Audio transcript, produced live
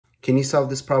Can you solve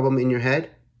this problem in your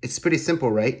head? It's pretty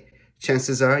simple, right?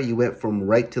 Chances are you went from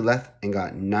right to left and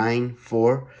got 9,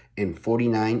 4, and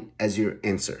 49 as your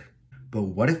answer. But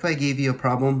what if I gave you a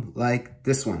problem like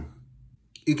this one?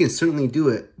 You can certainly do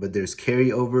it, but there's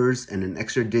carryovers and an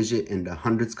extra digit in the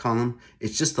hundreds column.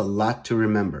 It's just a lot to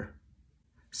remember.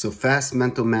 So fast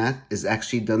mental math is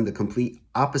actually done the complete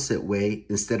opposite way.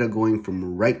 Instead of going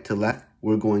from right to left,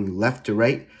 we're going left to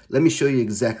right. Let me show you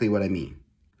exactly what I mean.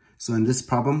 So in this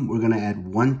problem, we're going to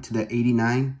add 1 to the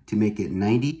 89 to make it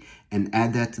 90 and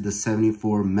add that to the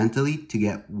 74 mentally to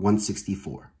get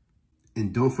 164.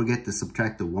 And don't forget to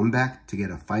subtract the 1 back to get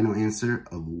a final answer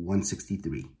of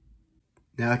 163.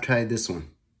 Now try this one.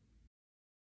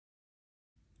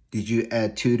 Did you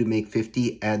add 2 to make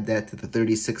 50, add that to the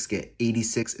 36, get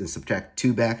 86, and subtract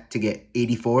 2 back to get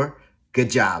 84?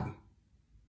 Good job!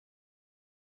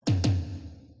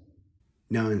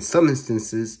 Now in some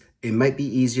instances, it might be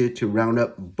easier to round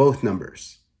up both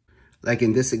numbers. Like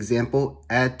in this example,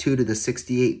 add 2 to the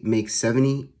 68 makes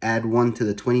 70, add 1 to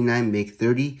the 29 make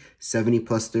 30, 70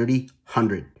 plus 30,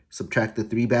 100. Subtract the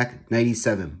 3 back,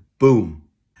 97. Boom!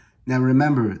 Now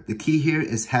remember, the key here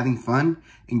is having fun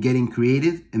and getting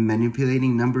creative and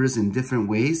manipulating numbers in different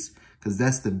ways, because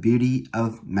that's the beauty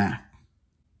of math.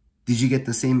 Did you get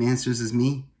the same answers as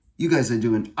me? You guys are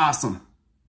doing awesome!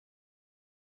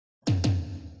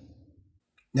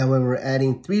 Now when we're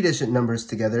adding 3-digit numbers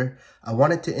together, I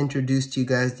wanted to introduce to you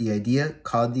guys the idea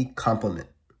called the complement.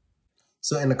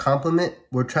 So in a complement,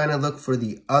 we're trying to look for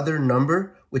the other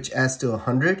number, which adds to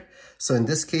 100. So in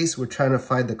this case, we're trying to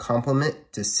find the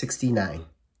complement to 69.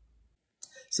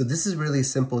 So this is really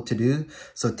simple to do.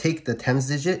 So take the tens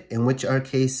digit, in which our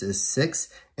case is 6,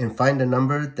 and find a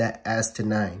number that adds to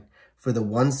 9. For the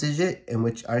ones digit, in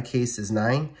which our case is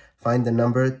 9, find the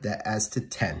number that adds to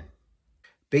 10.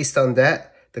 Based on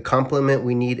that, the complement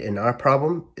we need in our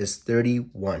problem is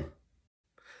 31.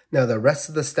 Now the rest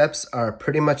of the steps are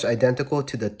pretty much identical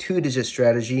to the 2-digit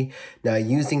strategy. Now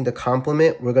using the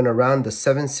complement, we're going to round the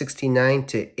 769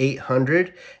 to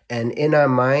 800. And in our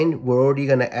mind, we're already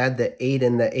going to add the 8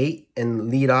 and the 8 and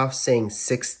lead off saying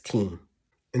 16.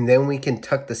 And then we can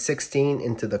tuck the 16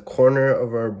 into the corner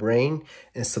of our brain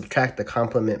and subtract the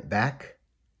complement back.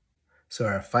 So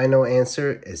our final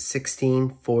answer is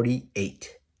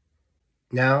 1648.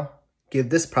 Now, give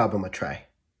this problem a try.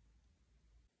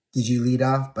 Did you lead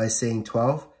off by saying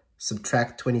 12,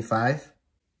 subtract 25,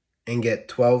 and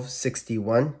get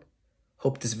 1261?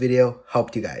 Hope this video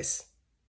helped you guys.